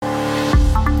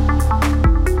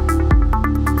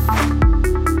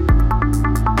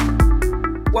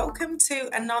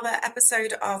another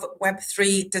episode of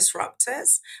Web3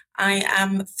 Disruptors. I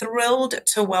am thrilled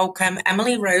to welcome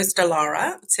Emily Rose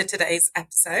Dallara to today's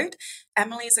episode.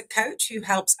 Emily is a coach who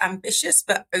helps ambitious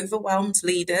but overwhelmed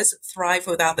leaders thrive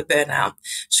without the burnout.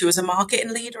 She was a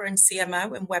marketing leader and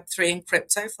CMO in Web3 and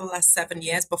crypto for the last 7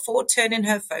 years before turning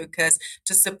her focus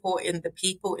to supporting the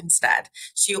people instead.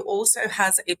 She also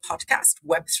has a podcast,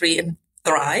 Web3 and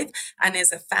Thrive, and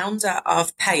is a founder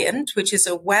of Payant, which is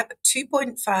a Web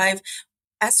 2.5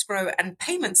 escrow and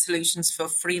payment solutions for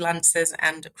freelancers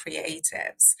and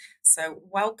creatives. So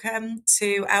welcome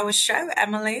to our show,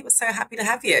 Emily. We're so happy to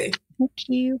have you. Thank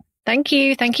you. Thank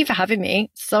you. Thank you for having me.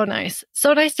 So nice.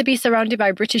 So nice to be surrounded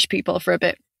by British people for a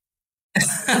bit.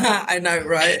 I know,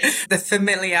 right? The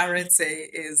familiarity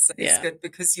is good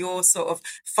because you're sort of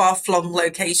far-flung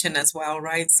location as well,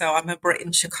 right? So I'm a Brit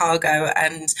in Chicago,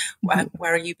 and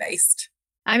where are you based?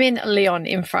 I'm in Lyon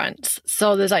in France.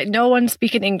 So there's like no one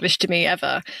speaking English to me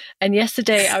ever. And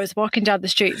yesterday I was walking down the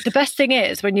street. The best thing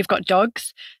is when you've got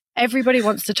dogs, everybody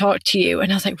wants to talk to you.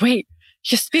 And I was like, wait,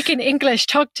 you're speaking English.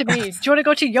 Talk to me. Do you want to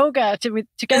go to yoga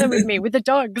together with me, with the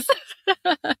dogs?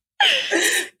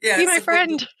 Be my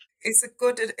friend. It's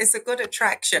a good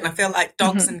attraction. I feel like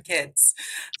dogs and kids.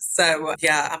 So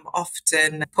I'm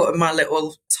often putting my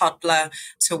little toddler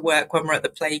to work when we're at the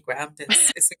playground.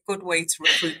 It's a good way to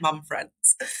recruit mum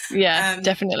friends. Yeah,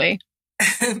 definitely.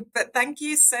 But thank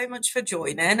you so much for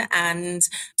joining. And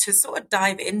to sort of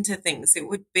dive into things, it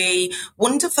would be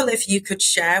wonderful if you could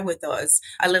share with us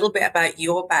a little bit about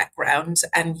your background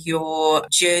and your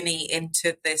journey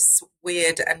into this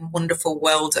weird and wonderful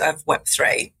world of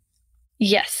Web3.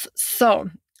 Yes.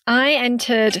 So I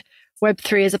entered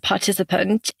Web3 as a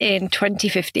participant in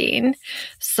 2015.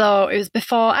 So it was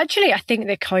before, actually, I think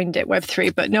they coined it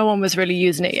Web3, but no one was really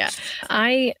using it yet.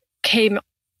 I came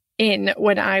in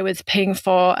when I was paying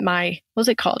for my, what was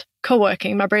it called?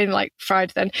 Co-working. My brain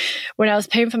fried then. When I was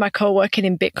paying for my co-working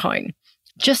in Bitcoin.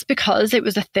 Just because it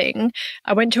was a thing.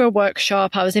 I went to a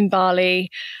workshop. I was in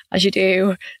Bali, as you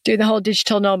do, doing the whole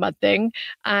digital nomad thing.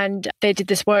 And they did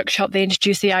this workshop. They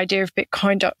introduced the idea of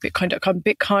Bitcoin.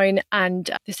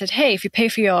 And they said, hey, if you pay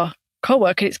for your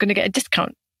co-working, it's going to get a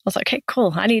discount. I was like, okay,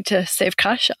 cool. I need to save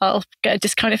cash. I'll get a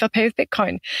discount if I pay with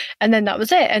Bitcoin. And then that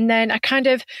was it. And then I kind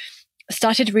of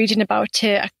started reading about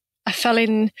it. I fell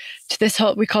into this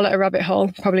whole, we call it a rabbit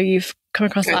hole. Probably you've come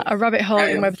across that, a rabbit hole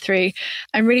in Web3,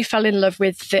 and really fell in love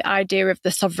with the idea of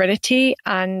the sovereignty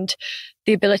and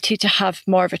the ability to have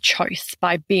more of a choice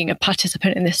by being a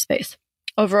participant in this space.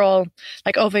 Overall,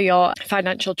 over your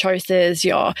financial choices,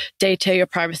 your data, your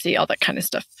privacy, all that kind of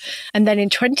stuff. And then in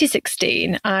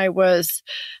 2016, I was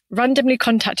randomly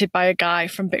contacted by a guy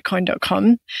from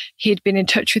Bitcoin.com. He'd been in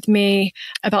touch with me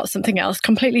about something else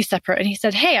completely separate. And he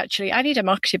said, hey, actually, I need a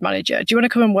marketing manager. Do you want to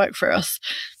come and work for us?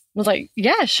 I was like,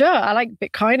 yeah, sure. I like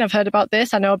Bitcoin. I've heard about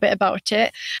this. I know a bit about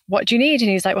it. What do you need? And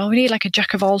he's like, well, we need a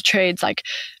jack of all trades.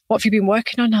 What have you been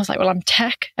working on? And I was like, well, I'm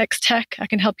ex-tech. I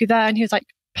can help you there. And he was like,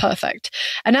 perfect.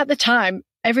 And at the time,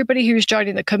 everybody who was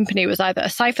joining the company was either a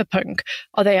cypherpunk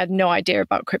or they had no idea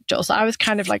about crypto. So I was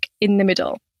kind of in the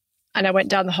middle. And I went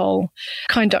down the whole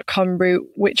coin.com route,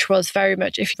 which was very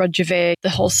much, if you read Gervais, the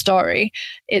whole story,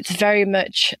 it's very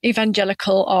much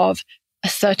evangelical of a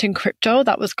certain crypto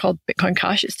that was called Bitcoin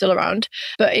Cash. It's still around.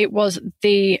 But it was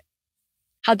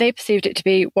how they perceived it to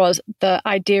be was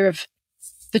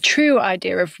the true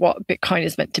idea of what Bitcoin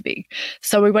is meant to be.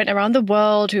 So we went around the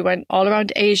world. We went all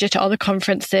around Asia to all the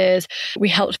conferences. We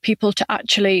helped people to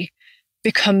actually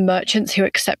become merchants who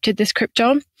accepted this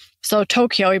crypto. So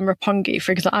Tokyo in Roppongi,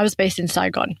 for example, I was based in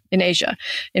Saigon, in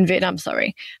Vietnam.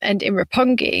 And in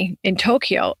Roppongi, in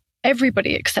Tokyo,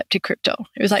 everybody accepted crypto.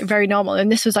 It was very normal.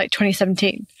 And this was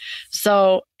 2017.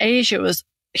 So Asia was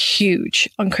huge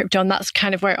on crypto. And that's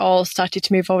kind of where it all started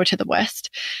to move over to the West.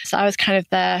 So I was kind of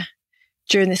there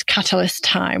during this catalyst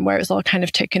time where it was all kind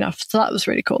of taking off. So that was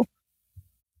really cool.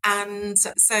 And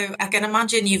so I can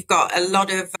imagine you've got a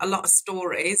lot of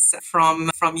stories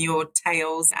from your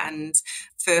tales and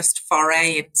first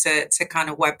foray into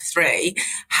kind of Web3.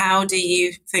 How do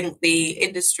you think the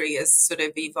industry has sort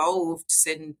of evolved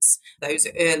since those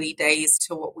early days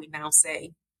to what we now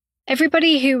see?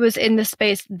 Everybody who was in the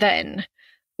space then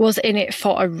was in it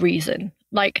for a reason.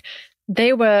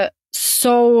 They were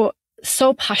so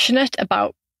passionate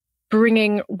about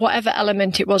bringing whatever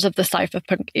element it was of the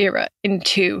cypherpunk era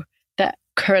into their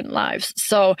current lives.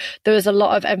 So there was a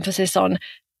lot of emphasis on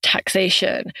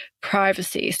taxation,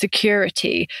 privacy,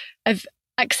 security, of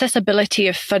accessibility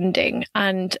of funding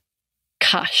and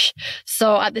cash.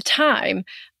 So at the time,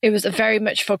 it was very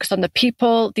much focused on the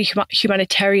people, the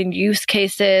humanitarian use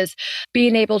cases,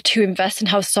 being able to invest and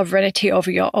have sovereignty over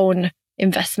your own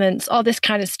investments, all this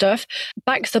kind of stuff.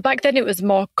 Back then it was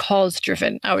more cause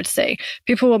driven, I would say.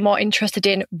 People were more interested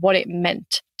in what it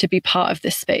meant to be part of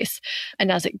this space.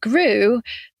 And as it grew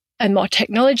and more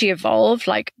technology evolved,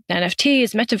 like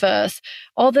NFTs, metaverse,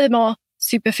 all the more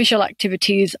superficial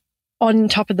activities on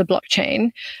top of the blockchain,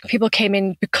 people came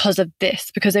in because of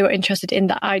this, because they were interested in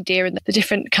that idea and the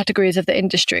different categories of the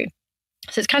industry.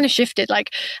 So it's kind of shifted.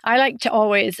 Like, I like to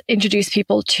always introduce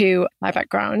people to my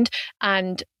background,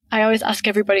 and I always ask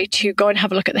everybody to go and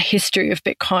have a look at the history of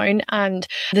Bitcoin. And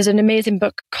there's an amazing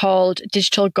book called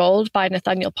Digital Gold by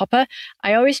Nathaniel Popper.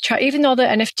 I always try, even though the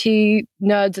NFT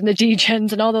nerds and the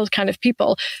degens and all those kind of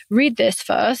people, read this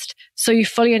first so you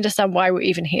fully understand why we're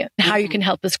even here and how you can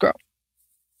help us grow.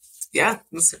 Yeah,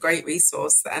 that's a great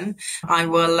resource then.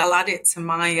 I'll add it to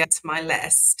my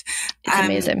list. It's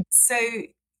amazing. So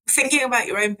thinking about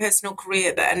your own personal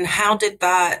career then, how did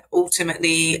that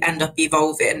ultimately end up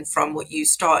evolving from what you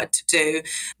started to do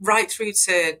right through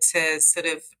to sort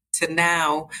of to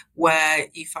now where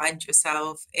you find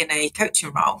yourself in a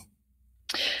coaching role?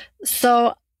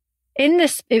 So in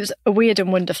this, it was a weird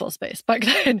and wonderful space. Back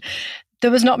then,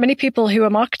 there was not many people who were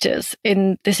marketers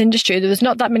in this industry. There was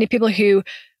not that many people who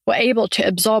were able to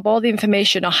absorb all the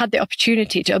information or had the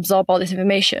opportunity to absorb all this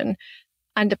information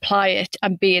and apply it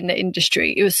and be in the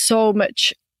industry. It was so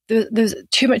much, there's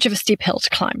too much of a steep hill to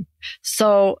climb.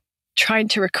 So trying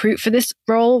to recruit for this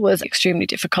role was extremely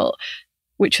difficult,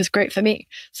 which was great for me.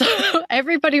 So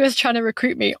everybody was trying to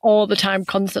recruit me all the time,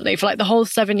 constantly, for like the whole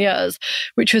 7 years,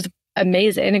 which was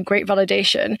amazing and great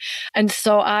validation. And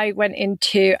so I went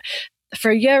into, for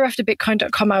a year after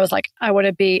Bitcoin.com, I was like, I want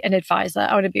to be an advisor.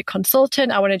 I want to be a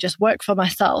consultant. I want to just work for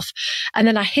myself. And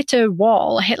then I hit a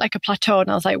wall, I hit like a plateau, and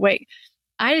I was like, wait,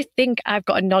 I think I've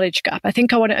got a knowledge gap. I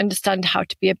think I want to understand how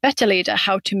to be a better leader,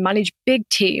 how to manage big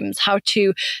teams, how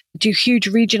to do huge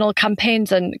regional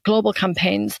campaigns and global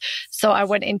campaigns. So I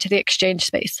went into the exchange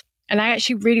space. And I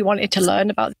actually really wanted to learn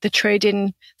about the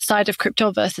trading side of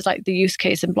crypto versus like the use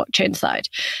case and blockchain side.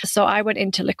 So I went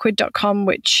into liquid.com,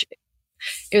 which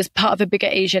it was part of a bigger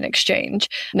Asian exchange.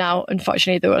 Now,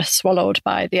 unfortunately, they were swallowed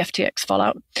by the FTX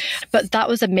fallout. But that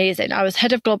was amazing. I was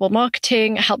head of global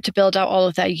marketing, helped to build out all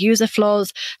of their user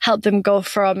flows, helped them go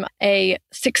from a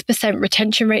 6%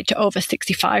 retention rate to over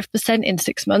 65% in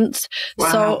 6 months.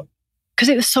 Wow. So, because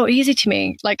it was so easy to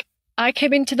me. Like, I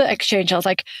came into the exchange, I was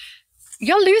like,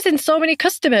 you're losing so many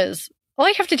customers. All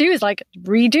you have to do is like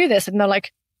redo this. And they're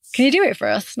like, can you do it for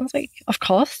us? And I was like, of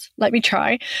course, let me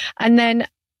try. And then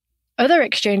other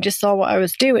exchanges saw what I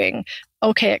was doing.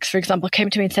 OKX, for example, came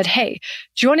to me and said, hey,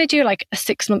 do you want to do like a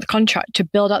 6-month contract to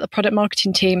build out the product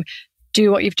marketing team,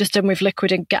 do what you've just done with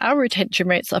Liquid and get our retention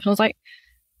rates up? And I was like,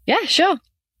 yeah, sure.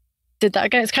 Did that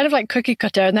again. It's kind of like cookie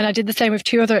cutter. And then I did the same with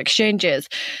 2 other exchanges.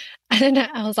 And then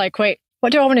I was like, wait,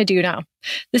 what do I want to do now?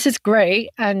 This is great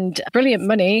and brilliant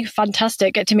money,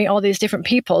 fantastic, get to meet all these different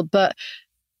people, but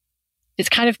it's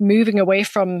kind of moving away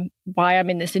from why I'm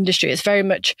in this industry. It's very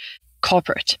much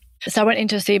corporate. So I went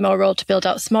into a CMO role to build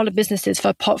out smaller businesses for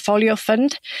a portfolio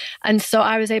fund. And so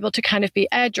I was able to kind of be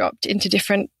airdropped into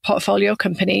different portfolio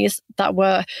companies that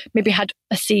were maybe had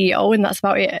a CEO and that's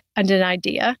about it, and an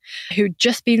idea, who'd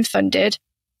just been funded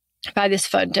by this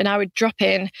fund. And I would drop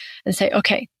in and say,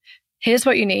 okay, here's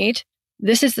what you need.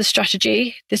 This is the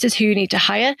strategy. This is who you need to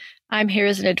hire. I'm here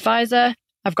as an advisor.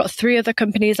 I've got 3 other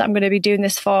companies that I'm going to be doing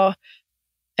this for.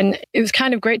 And it was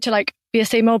kind of great to like be a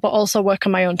CMO, but also work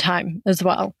on my own time as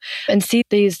well and see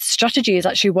these strategies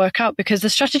actually work out, because the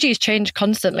strategies change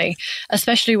constantly,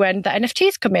 especially when the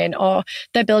NFTs come in or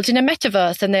they're building a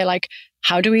metaverse and they're like,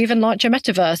 how do we even launch a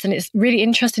metaverse? And it's really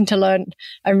interesting to learn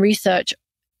and research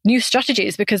new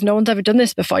strategies because no one's ever done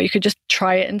this before. You could just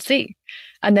try it and see.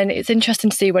 And then it's interesting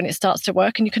to see when it starts to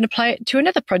work and you can apply it to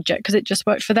another project because it just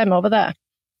worked for them over there.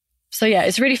 So yeah,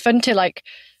 it's really fun to like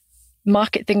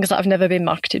market things that have never been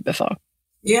marketed before.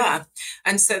 Yeah.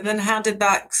 And so then how did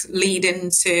that lead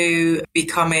into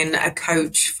becoming a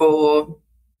coach for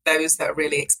those that are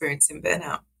really experiencing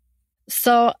burnout?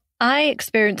 So I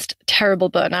experienced terrible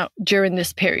burnout during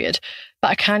this period, but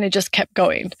I kind of just kept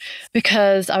going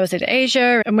because I was in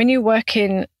Asia. And when you work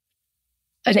in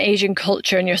an Asian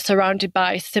culture and you're surrounded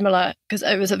by similar, because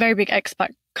it was a very big expat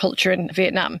culture in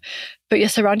Vietnam, but you're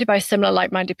surrounded by similar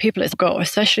like-minded people as go,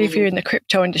 especially if you're in the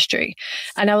crypto industry.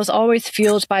 And I was always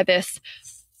fueled by this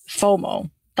FOMO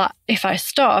that if I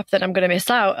stop, then I'm going to miss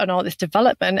out on all this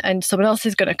development and someone else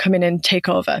is going to come in and take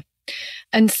over.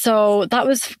 And so that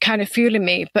was kind of fueling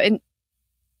me. But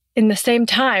in the same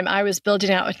time, I was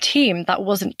building out a team that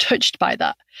wasn't touched by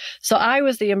that. So I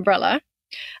was the umbrella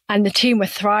and the team were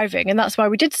thriving. And that's why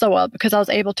we did so well, because I was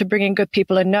able to bring in good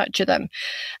people and nurture them.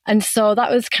 And so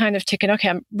that was kind of ticking, okay,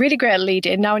 I'm really great at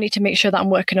leading. Now I need to make sure that I'm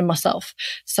working on myself.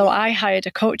 So I hired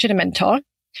a coach and a mentor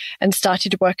and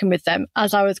started working with them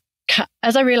as I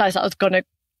realized that I was going to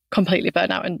completely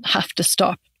burn out and have to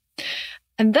stop.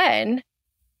 And then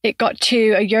it got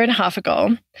to a year and a half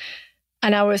ago,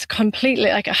 and I was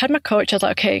completely I had my coach. I was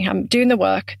like, okay, I'm doing the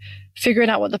work, figuring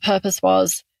out what the purpose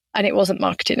was. And it wasn't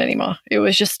marketing anymore. It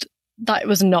was just, that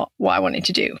was not what I wanted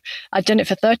to do. I'd done it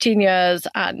for 13 years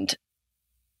and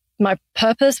my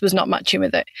purpose was not matching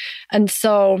with it. And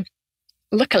so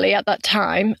luckily at that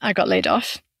time, I got laid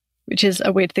off, which is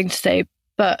a weird thing to say,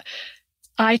 but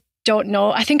I don't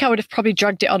know. I think I would have probably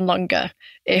dragged it on longer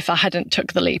if I hadn't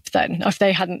took the leap then, if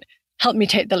they hadn't helped me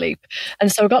take the leap. And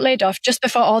so I got laid off just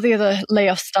before all the other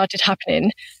layoffs started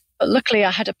happening. But luckily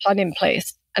I had a plan in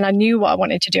place. And I knew what I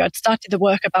wanted to do. I'd started the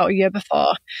work about a year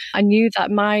before. I knew that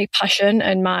my passion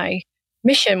and my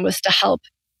mission was to help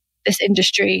this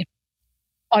industry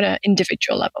on an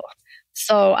individual level.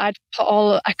 So I'd put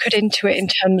all I could into it in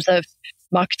terms of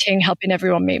marketing, helping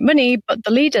everyone make money, but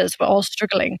the leaders were all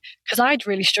struggling because I'd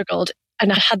really struggled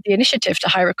and I had the initiative to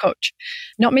hire a coach.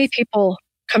 Not many people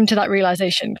come to that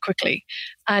realization quickly,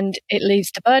 and it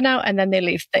leads to burnout, and then they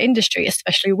leave the industry,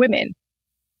 especially women.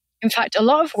 In fact, a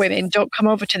lot of women don't come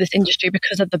over to this industry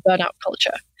because of the burnout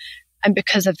culture and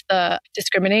because of the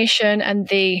discrimination and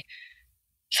the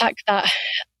fact that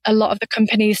a lot of the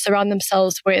companies surround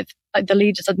themselves with, like the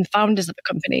leaders and founders of the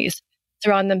companies,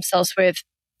 surround themselves with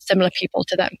similar people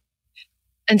to them.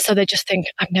 And so they just think,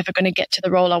 I'm never going to get to the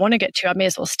role I want to get to. I may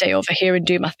as well stay over here and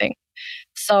do my thing.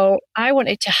 So I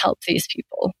wanted to help these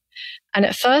people. And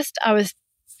at first I was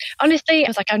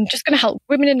like, I'm just going to help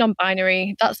women and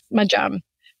non-binary. That's my jam.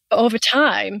 But over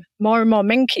time, more and more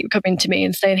men keep coming to me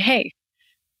and saying, hey,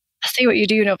 I see what you're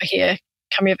doing over here.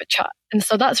 Can we have a chat? And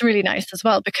so that's really nice as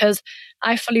well, because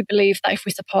I fully believe that if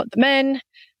we support the men,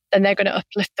 then they're going to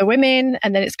uplift the women,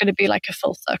 and then it's going to be like a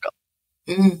full circle.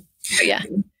 Mm. But yeah.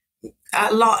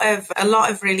 A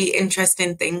lot of really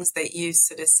interesting things that you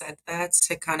sort of said there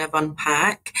to kind of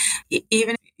unpack.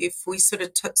 Even if we sort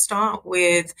of start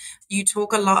with, you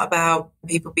talk a lot about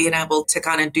people being able to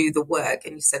kind of do the work,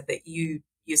 and you said that you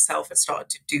yourself have started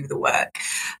to do the work.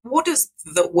 What does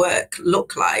the work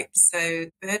look like? So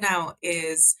burnout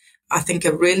is, I think,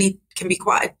 can be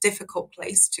quite a difficult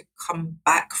place to come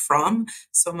back from.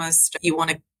 It's almost you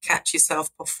want to catch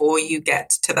yourself before you get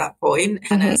to that point.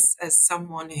 And as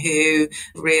someone who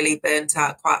really burnt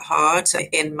out quite hard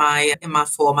in my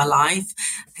former life,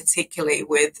 particularly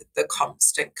with the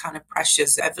constant kind of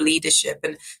pressures of leadership,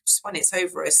 and just when it's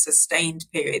over a sustained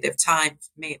period of time,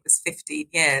 for me it was 15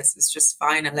 years, it's just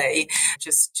finally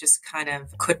just kind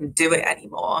of couldn't do it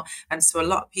anymore. And so a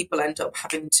lot of people end up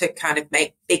having to kind of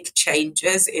make big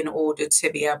changes in order to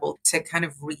be able to kind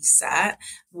of reset.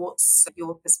 What's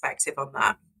your perspective on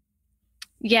that?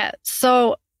 Yeah,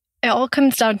 so it all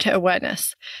comes down to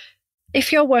awareness.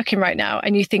 If you're working right now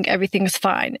and you think everything's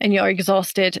fine and you're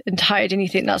exhausted and tired and you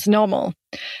think that's normal,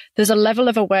 there's a level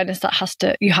of awareness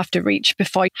that you have to reach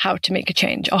before how to make a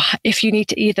change, or if you need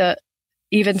to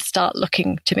even start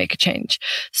looking to make a change.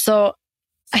 So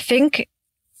I think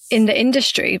in the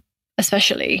industry,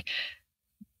 especially,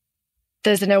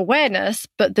 there's an awareness,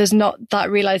 but there's not that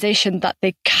realization that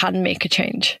they can make a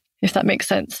change, if that makes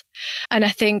sense. And I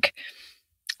think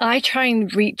I try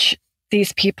and reach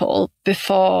these people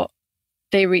before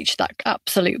they reach that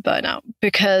absolute burnout,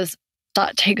 because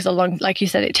that takes like you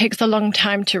said, it takes a long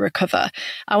time to recover.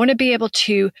 I want to be able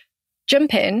to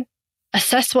jump in,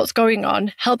 assess what's going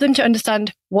on, help them to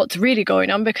understand what's really going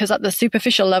on, because at the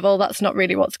superficial level, that's not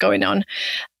really what's going on.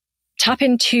 Tap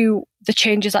into the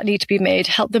changes that need to be made,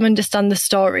 help them understand the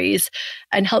stories,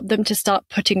 and help them to start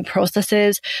putting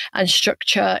processes and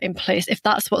structure in place if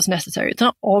that's what's necessary. It's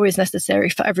not always necessary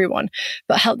for everyone,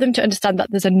 but help them to understand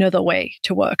that there's another way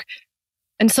to work.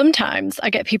 And sometimes I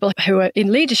get people who are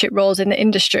in leadership roles in the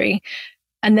industry,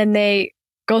 and then they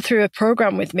go through a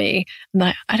program with me,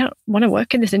 and I don't want to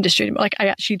work in this industry. Like, I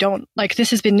actually don't. Like,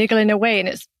 this has been niggling away,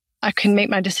 and I can make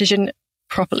my decision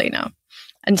properly now.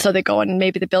 And so they go on and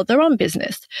maybe they build their own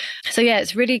business. So yeah,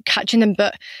 it's really catching them.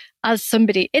 But as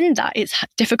somebody in that, it's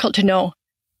difficult to know,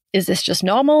 is this just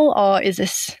normal, or is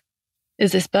this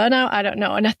burnout? I don't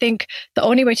know. And I think the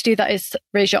only way to do that is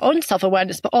raise your own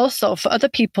self-awareness, but also for other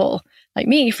people like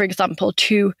me, for example,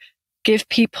 to give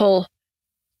people,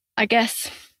 I guess,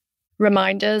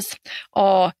 reminders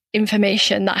or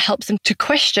information that helps them to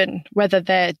question whether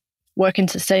they're working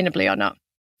sustainably or not,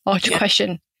 or to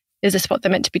question, is this what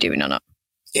they're meant to be doing or not?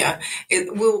 Yeah,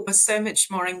 we're so much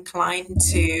more inclined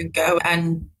to go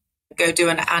go do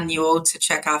an annual to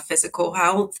check our physical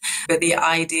health, but the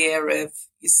idea of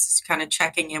is kind of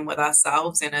checking in with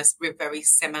ourselves in a very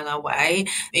similar way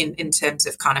in terms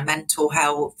of kind of mental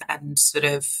health and sort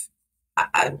of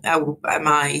am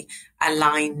I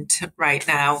aligned right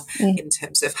now in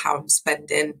terms of how I'm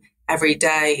spending every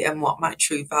day and what my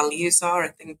true values are. I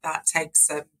think that takes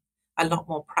a lot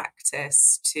more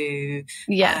practice to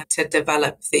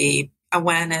develop the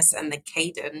awareness and the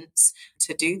cadence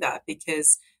to do that,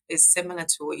 because it's similar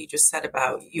to what you just said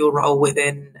about your role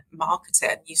within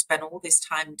marketing. You spent all this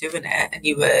time doing it and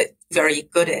you were very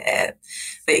good at it,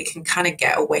 but it can kind of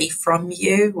get away from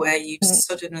you where you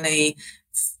suddenly,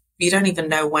 you don't even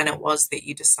know when it was that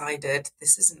you decided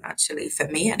this isn't actually for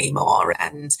me anymore.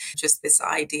 And just this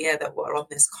idea that we're on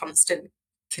this constant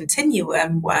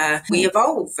continuum where we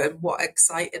evolve, and what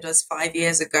excited us 5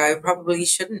 years ago probably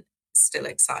shouldn't still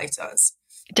excite us.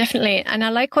 Definitely. And I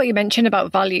like what you mentioned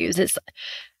about values. It's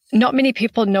not many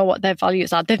people know what their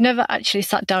values are. They've never actually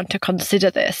sat down to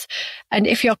consider this. And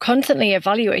if you're constantly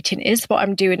evaluating, is what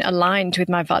I'm doing aligned with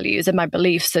my values and my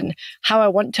beliefs and how I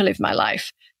want to live my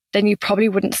life, then you probably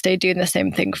wouldn't stay doing the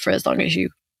same thing for as long as you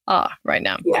are right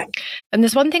now. Yeah. And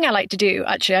there's one thing I like to do,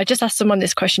 actually, I just asked someone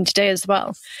this question today as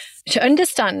well. To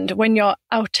understand when you're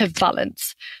out of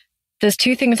balance, there's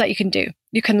two things that you can do.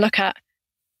 You can look at,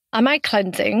 am I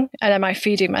cleansing and am I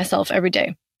feeding myself every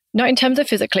day? Not in terms of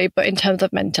physically, but in terms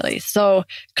of mentally. So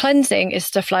cleansing is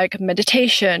stuff like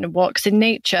meditation, walks in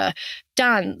nature,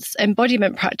 dance,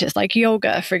 embodiment practice like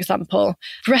yoga, for example,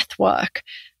 breath work.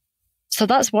 So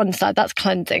that's one side, that's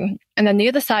cleansing. And then the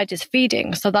other side is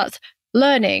feeding. So that's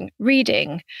learning,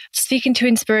 reading, speaking to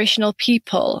inspirational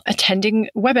people, attending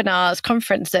webinars,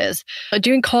 conferences, or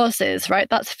doing courses, right?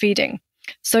 That's feeding.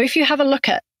 So if you have a look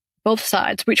at both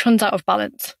sides, which one's out of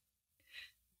balance?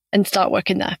 And start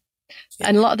working there. Yeah.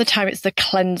 And a lot of the time it's the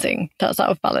cleansing that's out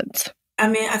of balance. I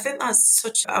mean, I think that's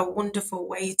such a wonderful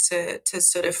way to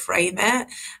sort of frame it.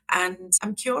 And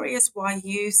I'm curious why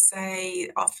you say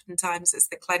oftentimes it's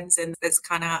the cleansing that's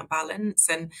kind of out of balance.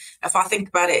 And if I think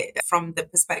about it from the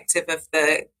perspective of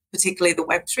particularly the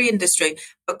Web3 industry,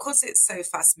 because it's so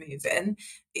fast moving,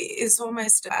 it's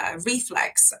almost a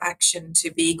reflex action to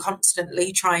be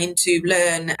constantly trying to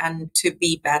learn and to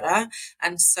be better.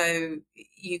 And so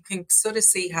you can sort of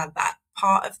see how that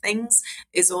part of things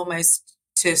is almost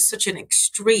to such an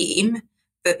extreme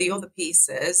that the other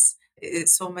pieces,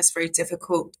 it's almost very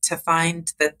difficult to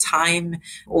find the time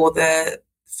or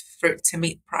to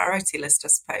meet the priority list, I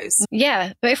suppose.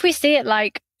 Yeah, but if we see it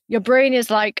like your brain is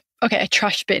like, okay, a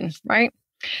trash bin, right?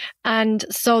 And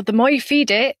so the more you feed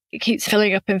it, it keeps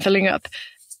filling up and filling up.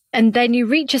 And then you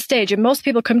reach a stage, and most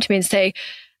people come to me and say,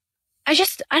 I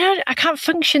can't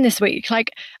function this week.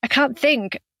 Like, I can't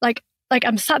think. Like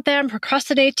I'm sat there, I'm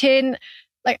procrastinating.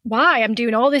 Like, why? I'm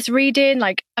doing all this reading.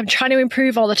 Like, I'm trying to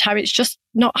improve all the time. It's just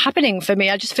not happening for me.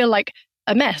 I just feel like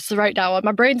a mess right now.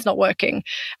 My brain's not working.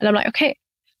 And I'm like, okay,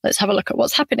 let's have a look at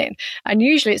what's happening. And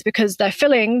usually it's because they're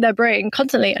filling their brain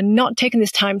constantly and not taking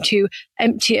this time to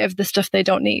empty it of the stuff they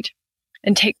don't need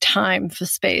and take time for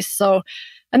space. So,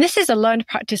 and this is a learned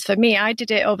practice for me. I've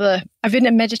been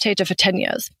a meditator for 10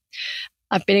 years.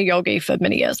 I've been a yogi for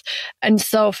many years. And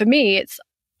so for me, it's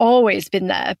always been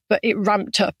there, but it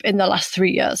ramped up in the last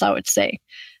 3 years, I would say.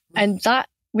 And that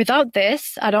without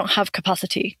this, I don't have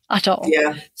capacity at all.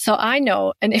 Yeah. So I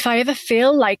know, and if I ever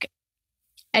feel like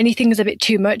anything's a bit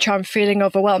too much or I'm feeling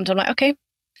overwhelmed, I'm like, okay,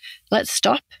 let's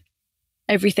stop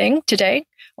everything today,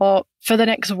 or for the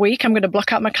next week, I'm going to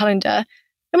block out my calendar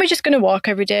and we're just going to walk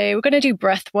every day. We're going to do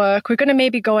breath work. We're going to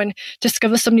maybe go and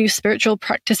discover some new spiritual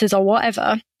practices or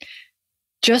whatever,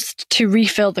 just to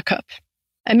refill the cup.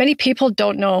 And many people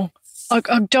don't know or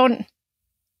don't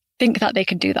think that they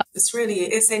can do that.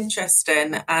 It's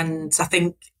interesting. And I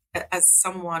think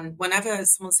whenever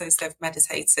someone says they've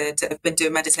meditated, have been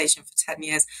doing meditation for 10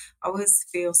 years, I always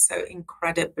feel so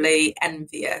incredibly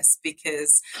envious,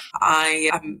 because I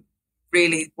am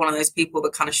really one of those people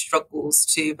that kind of struggles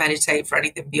to meditate for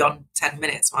anything beyond 10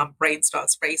 minutes. My brain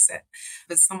starts racing.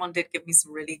 But someone did give me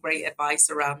some really great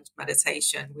advice around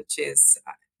meditation, which is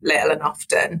little and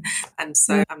often. And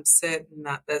so I'm certain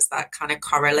that there's that kind of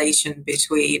correlation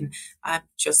between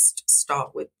just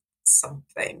start with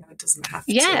something. It doesn't have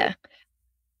to. Yeah.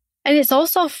 And it's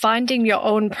also finding your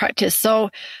own practice.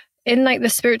 So in like the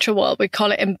spiritual world, we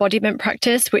call it embodiment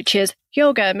practice, which is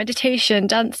yoga, meditation,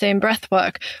 dancing, breath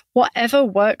work, whatever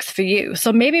works for you.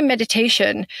 So maybe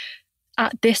meditation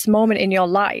at this moment in your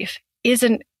life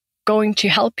isn't going to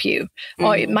help you,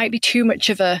 or it might be too much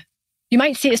you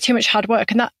might see it as too much hard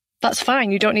work, and that's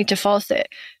fine. You don't need to force it.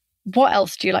 What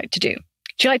else do you like to do?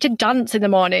 Do you like to dance in the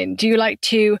morning? Do you like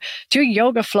to do a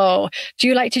yoga flow? Do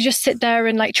you like to just sit there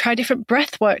and like try different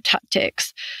breath work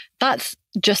tactics? That's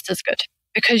just as good,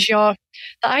 because the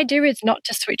idea is not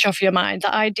to switch off your mind.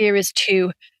 The idea is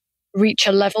to reach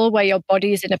a level where your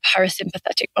body is in a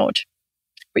parasympathetic mode,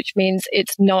 which means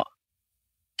it's not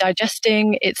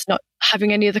digesting, it's not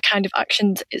having any other kind of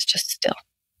actions, it's just still.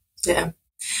 Yeah.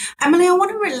 Emily, I want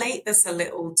to relate this a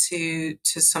little to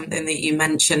something that you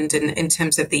mentioned in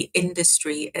terms of the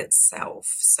industry itself.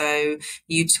 So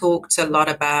you talked a lot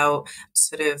about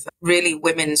sort of really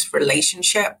women's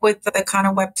relationship with the kind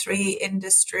of Web3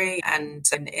 industry, and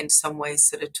in some ways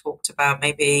sort of talked about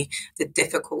maybe the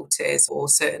difficulties, or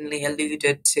certainly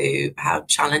alluded to how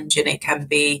challenging it can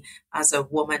be as a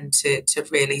woman to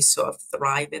really sort of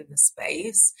thrive in the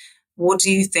space. What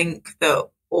do you think that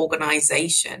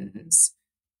organizations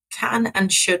can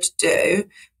and should do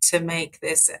to make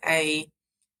this a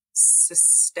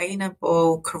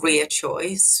sustainable career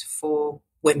choice for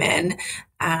women,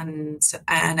 and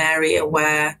an area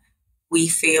where we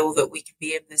feel that we can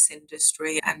be in this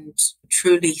industry and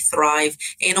truly thrive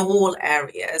in all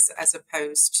areas, as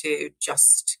opposed to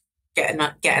just getting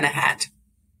ahead?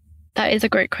 That is a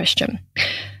great question.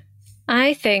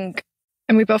 I think,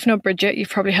 and we both know Bridget, you've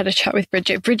probably had a chat with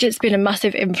Bridget. Bridget's been a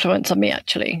massive influence on me,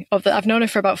 actually. I've known her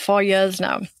for about 4 years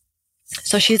now.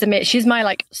 So she's my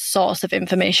like source of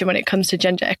information when it comes to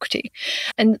gender equity.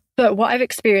 But what I've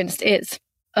experienced is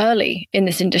early in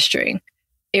this industry,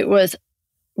 it was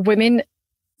women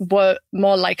were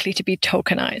more likely to be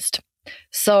tokenized.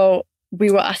 So we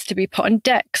were asked to be put on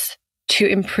decks to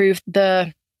improve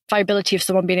the viability of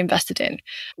someone being invested in.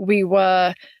 We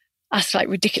were asked I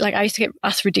used to get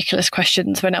asked ridiculous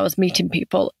questions when I was meeting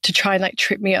people to try and like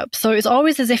trip me up. So it's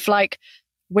always as if like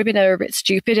women are a bit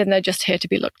stupid and they're just here to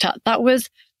be looked at. That was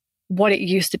what it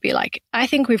used to be like. I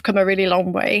think we've come a really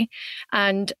long way,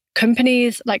 and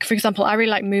companies like, for example, I really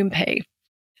like MoonPay.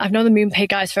 I've known the MoonPay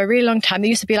guys for a really long time. They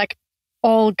used to be like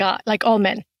all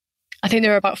men. I think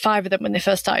there were about 5 of them when they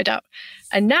first started out,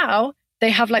 and now they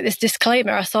have like this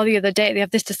disclaimer. I saw the other day, they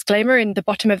have this disclaimer in the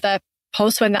bottom of their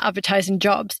posts when they're advertising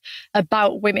jobs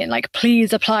about women, like,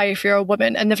 please apply if you're a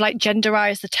woman. And they've like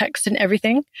genderized the text and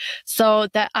everything. So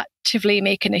they're actively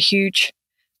making a huge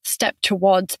step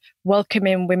towards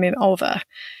welcoming women over.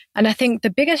 And I think the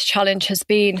biggest challenge has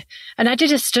been, and I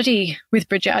did a study with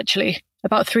Bridget actually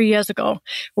about 3 years ago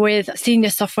with senior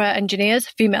software engineers,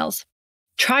 females,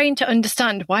 trying to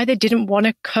understand why they didn't want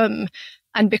to come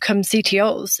and become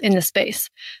CTOs in the space.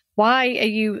 Why are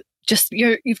you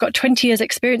you've got 20 years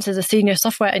experience as a senior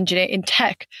software engineer in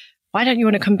tech. Why don't you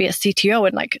want to come be a CTO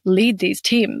and like lead these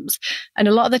teams? And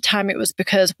a lot of the time it was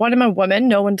because, 1, I'm a woman,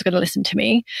 no one's going to listen to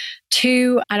me.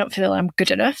 2, I don't feel I'm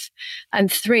good enough. And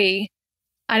 3,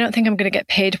 I don't think I'm going to get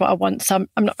paid what I want. So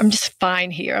I'm just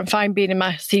fine here. I'm fine being in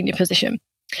my senior position.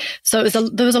 So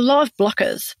there was a lot of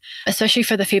blockers, especially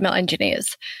for the female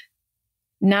engineers.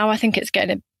 Now I think it's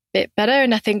getting a bit better.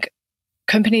 And I think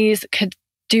companies could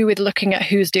do with looking at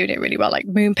who's doing it really well. Like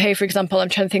MoonPay, for example, I'm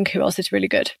trying to think who else is really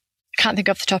good. I can't think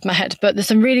off the top of my head, but there's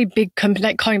some really big companies,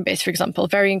 like Coinbase, for example,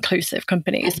 very inclusive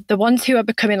companies. The ones who are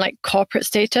becoming like corporate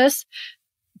status,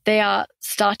 they are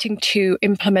starting to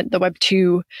implement the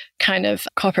Web2 kind of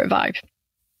corporate vibe,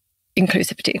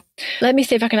 inclusivity. Let me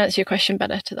see if I can answer your question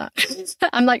better to that.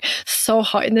 I'm like so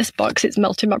hot in this box, it's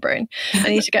melting my brain. I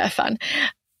need to get a fan.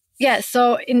 Yeah,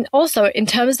 so in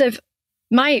terms of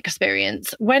my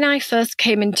experience, when I first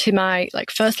came into my like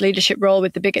first leadership role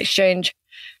with the big exchange,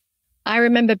 I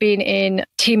remember being in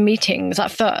team meetings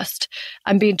at first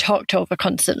and being talked over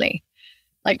constantly,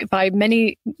 like by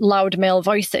many loud male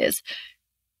voices.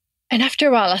 And after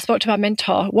a while, I spoke to my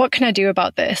mentor, what can I do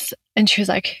about this? And she was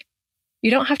like,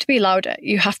 you don't have to be louder.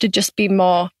 You have to just be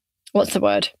more, what's the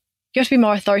word? You have to be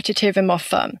more authoritative and more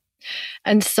firm.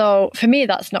 And so for me,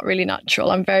 that's not really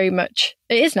natural. it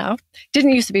is now,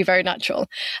 didn't used to be very natural.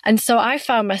 And so I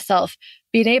found myself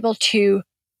being able to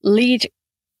lead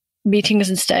meetings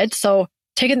instead. So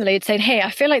taking the lead, saying, hey, I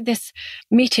feel like this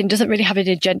meeting doesn't really have an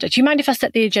agenda. Do you mind if I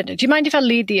set the agenda? Do you mind if I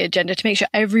lead the agenda to make sure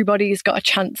everybody's got a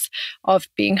chance of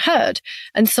being heard?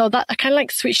 And so that I kind of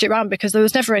like switched it around, because there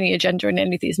was never any agenda in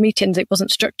any of these meetings. It wasn't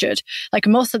structured. Like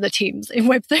most of the teams in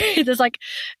Web3, there's like,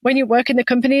 when you work in the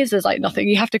companies, there's like nothing.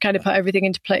 You have to kind of put everything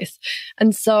into place.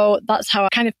 And so that's how I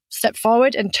kind of stepped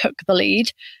forward and took the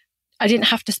lead. I didn't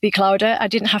have to speak louder. I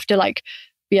didn't have to like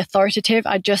be authoritative.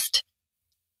 I just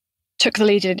took the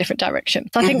lead in a different direction.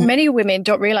 So I think many women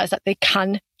don't realize that they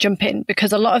can jump in,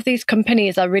 because a lot of these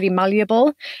companies are really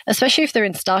malleable, especially if they're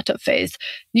in startup phase.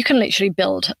 You can literally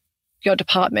build your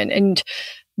department and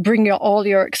bring all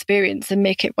your experience and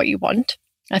make it what you want.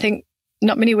 I think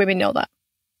not many women know that.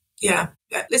 Yeah.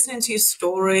 Listening to your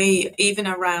story, even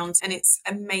around, and it's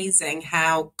amazing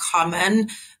how common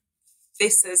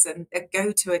this is a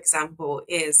go-to example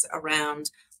is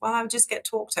around, well, I would just get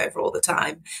talked over all the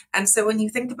time. And so when you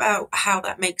think about how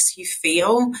that makes you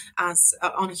feel as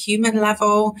on a human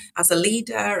level, as a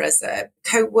leader, as a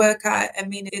co-worker, I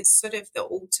mean, it's sort of the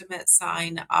ultimate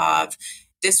sign of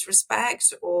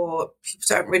disrespect, or people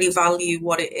don't really value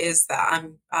what it is that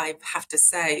I have to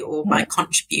say, or my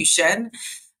contribution.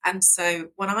 And so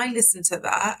when I listen to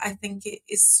that, I think it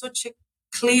is such a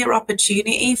clear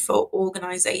opportunity for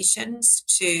organizations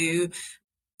to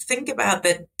think about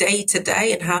the day to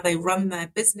day and how they run their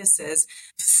businesses,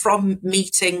 from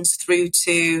meetings through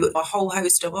to a whole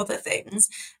host of other things,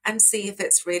 and see if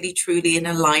it's really truly in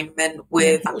alignment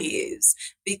with values,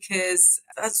 because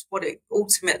that's what it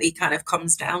ultimately kind of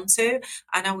comes down to.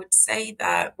 And I would say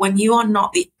that when you are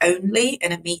not the only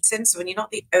in a meeting, so when you're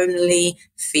not the only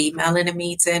female in a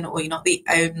meeting, or you're not the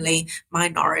only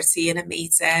minority in a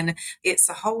meeting, it's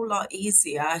a whole lot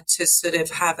easier to sort of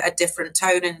have a different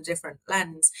tone and a different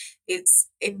lens. It's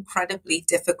incredibly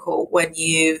difficult when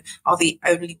you are the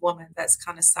only woman that's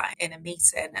kind of sat in a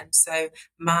meeting. And so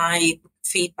my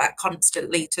feedback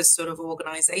constantly to sort of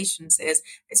organizations is,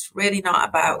 it's really not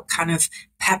about kind of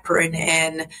peppering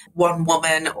in one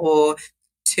woman or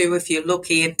two if you're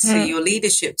lucky into your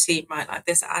leadership team, right? Like,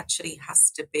 this actually has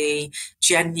to be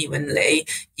genuinely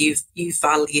you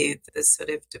value the sort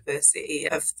of diversity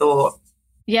of thought.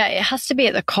 Yeah, it has to be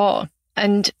at the core.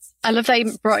 And I love that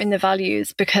you brought in the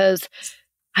values, because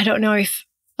I don't know if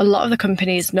a lot of the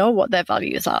companies know what their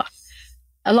values are.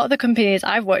 A lot of the companies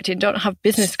I've worked in don't have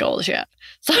business goals yet.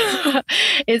 So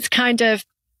it's kind of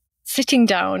sitting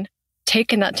down,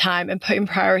 taking that time and putting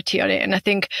priority on it. And I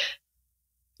think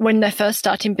when they're first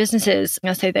starting businesses,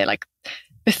 I say they're like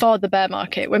before the bear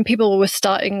market, when people were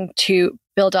starting to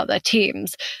build out their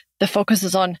teams, the focus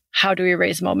was on how do we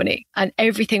raise more money, and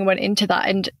everything went into that.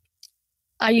 And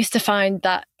I used to find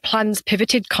that plans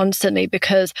pivoted constantly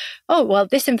because, oh, well,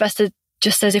 this investor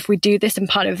just says if we do this and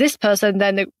partner with this person,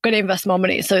 then they're going to invest more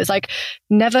money. So it's like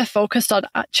never focused on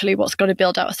actually what's going to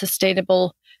build out a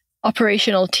sustainable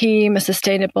operational team, a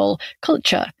sustainable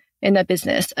culture in their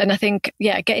business. And I think,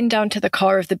 yeah, getting down to the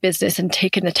core of the business and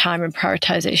taking the time and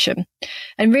prioritization.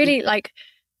 And really, like,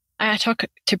 I talk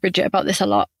to Bridget about this a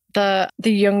lot, the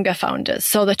younger founders.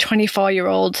 So the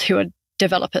 24-year-olds who are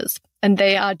developers, and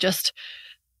they are just,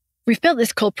 we've built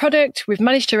this cool product. We've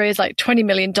managed to raise like $20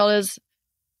 million.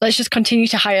 Let's just continue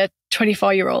to hire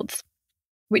 24-year-olds,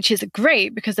 which is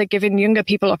great because they're giving younger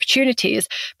people opportunities,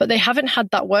 but they haven't had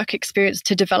that work experience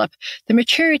to develop the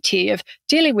maturity of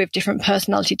dealing with different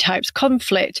personality types,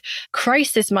 conflict,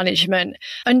 crisis management,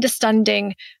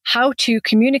 understanding how to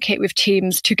communicate with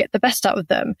teams to get the best out of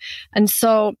them. And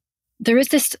so there is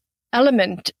this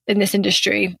element in this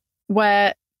industry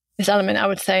where I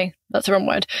would say that's the wrong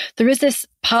word. There is this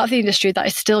part of the industry that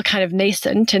is still kind of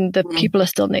nascent, and the people are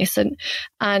still nascent,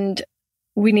 and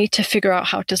we need to figure out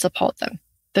how to support them,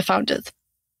 the founders.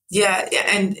 Yeah,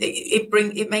 and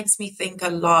it makes me think a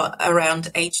lot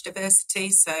around age diversity.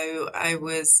 So I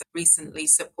was recently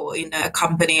supporting a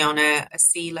company on a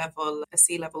C-level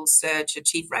search, a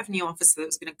chief revenue officer that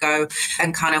was going to go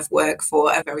and kind of work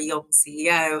for a very young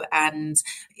CEO. And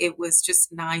it was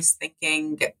just nice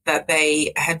thinking that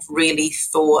they had really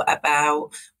thought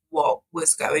about what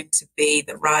was going to be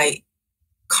the right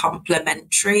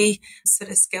complementary sort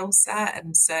of skill set.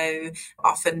 And so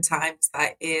oftentimes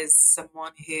that is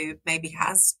someone who maybe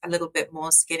has a little bit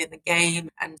more skin in the game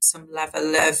and some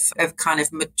level of kind of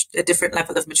a different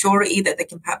level of maturity that they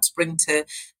can perhaps bring to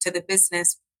the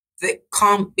business that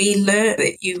can't be learned.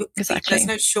 Exactly. There's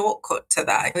no shortcut to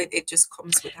that. It just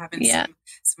comes with having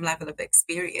some level of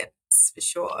experience, for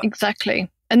sure. Exactly.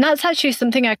 And that's actually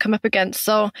something I come up against.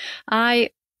 So I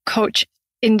coach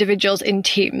individuals in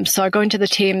teams. So I go into the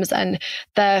teams and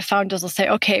their founders will say,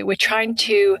 okay, we're trying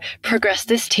to progress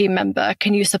this team member.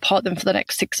 Can you support them for the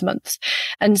next 6 months?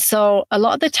 And so a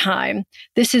lot of the time,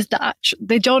 this is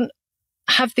they don't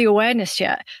have the awareness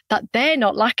yet that they're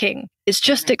not lacking. It's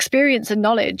just experience and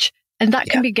knowledge, and that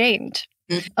can be gained.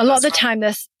 A lot of the time,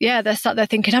 they're sat there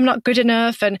thinking, I'm not good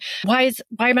enough, and why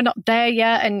am I not there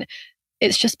yet? And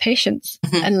it's just patience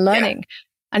and learning.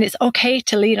 And it's okay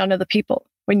to lean on other people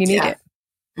when you need it.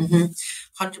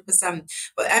 100%.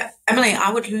 But Emily,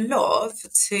 I would love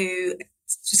to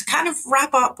just kind of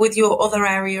wrap up with your other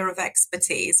area of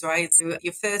expertise, right? So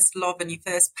your first love and your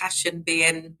first passion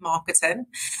being marketing.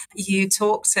 You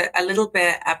talked a little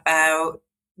bit about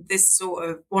this sort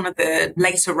of one of the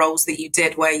later roles that you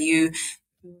did where you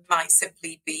might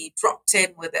simply be dropped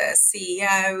in with a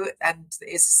CEO and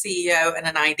is a CEO and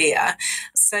an idea.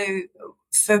 So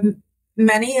for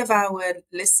many of our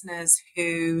listeners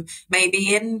who may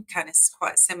be in kind of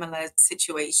quite similar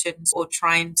situations or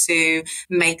trying to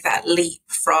make that leap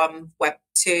from Web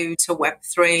 2 to Web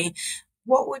 3,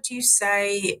 what would you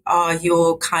say are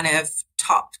your kind of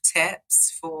top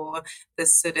tips for the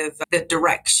sort of the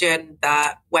direction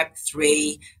that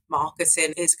Web3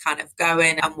 marketing is kind of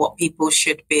going and what people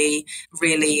should be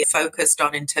really focused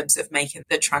on in terms of making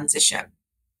the transition?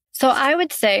 So I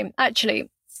would say, actually,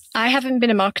 I haven't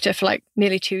been a marketer for like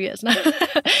nearly 2 years now.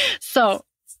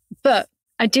 But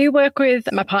I do work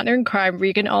with my partner in crime,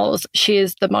 Regan Alls. She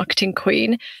is the marketing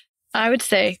queen. I would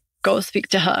say, go speak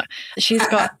to her. She's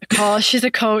got a course, she's a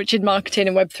coach in marketing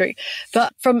and Web3.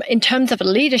 But in terms of a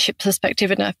leadership perspective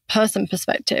and a person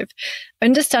perspective,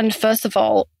 understand first of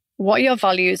all, what are your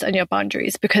values and your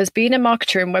boundaries? Because being a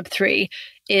marketer in Web3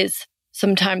 is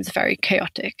sometimes very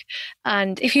chaotic.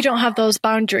 And if you don't have those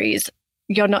boundaries,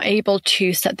 you're not able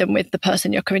to set them with the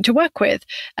person you're coming to work with.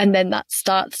 And then that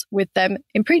starts with them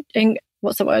impeaching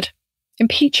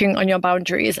on your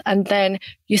boundaries, and then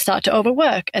you start to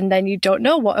overwork, and then you don't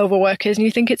know what overwork is and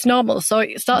you think it's normal. So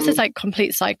it starts this like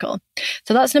complete cycle.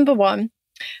 So that's number one.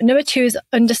 Number two is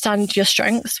understand your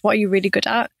strengths. What are you really good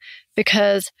at?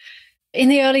 Because in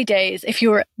the early days, if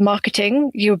you were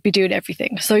marketing, you would be doing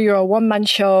everything. So you're a one-man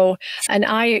show. And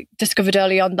I discovered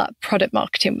early on that product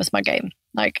marketing was my game.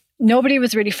 Like nobody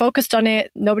was really focused on it.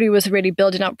 Nobody was really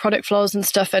building out product flows and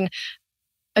stuff. And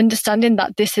understanding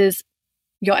that this is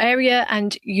your area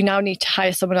and you now need to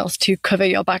hire someone else to cover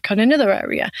your back on another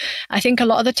area. I think a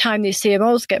lot of the time these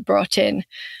CMOs get brought in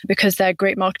because they're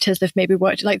great marketers. They've maybe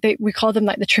worked, we call them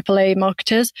like the AAA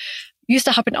marketers. Used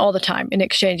to happen all the time in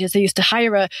exchanges. They used to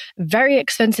hire a very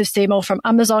expensive CMO from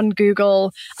Amazon,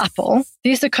 Google, Apple.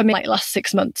 They used to come in like last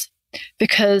 6 months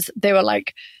because they were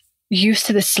like used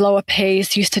to the slower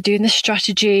pace, used to doing the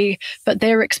strategy, but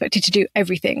they were expected to do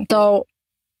everything. So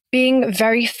being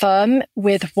very firm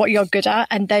with what you're good at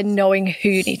and then knowing who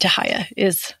you need to hire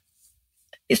is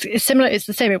similar. It's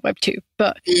the same in Web 2,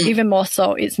 but even more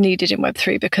so it's needed in Web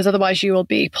 3 because otherwise you will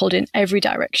be pulled in every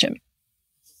direction.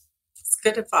 It's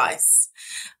good advice.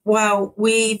 Well,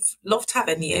 we've loved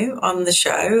having you on the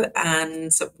show,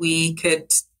 and we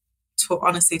could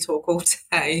honestly talk all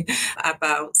day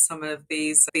about some of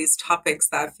these topics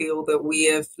that I feel that we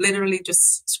have literally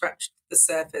just scratched the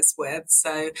surface with.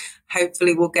 So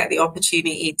hopefully we'll get the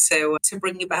opportunity to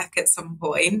bring you back at some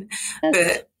point.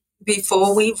 But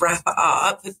before we wrap it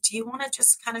up, do you want to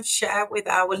just kind of share with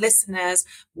our listeners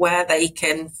where they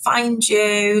can find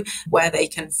you, where they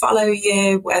can follow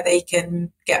you, where they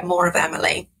can get more of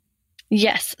Emily?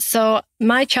 Yes. So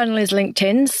my channel is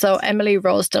LinkedIn. So Emily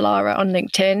Rose Dallara on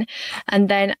LinkedIn. And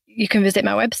then you can visit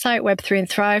my website, Web3 and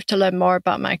Thrive, to learn more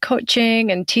about my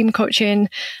coaching and team coaching.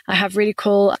 I have really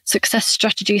cool success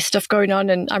strategy stuff going on,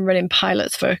 and I'm running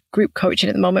pilots for group coaching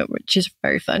at the moment, which is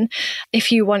very fun.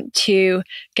 If you want to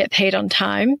get paid on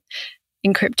time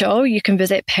in crypto, you can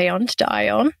visit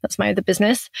payont.io. That's my other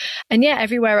business. And yeah,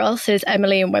 everywhere else is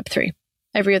Emily and Web3,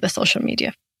 every other social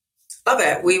media. Love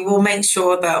it. We will make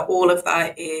sure that all of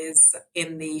that is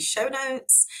in the show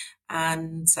notes.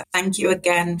 And thank you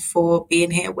again for being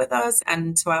here with us.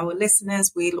 And to our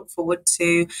listeners, we look forward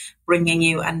to bringing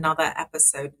you another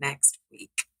episode next week.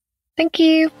 Thank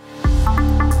you.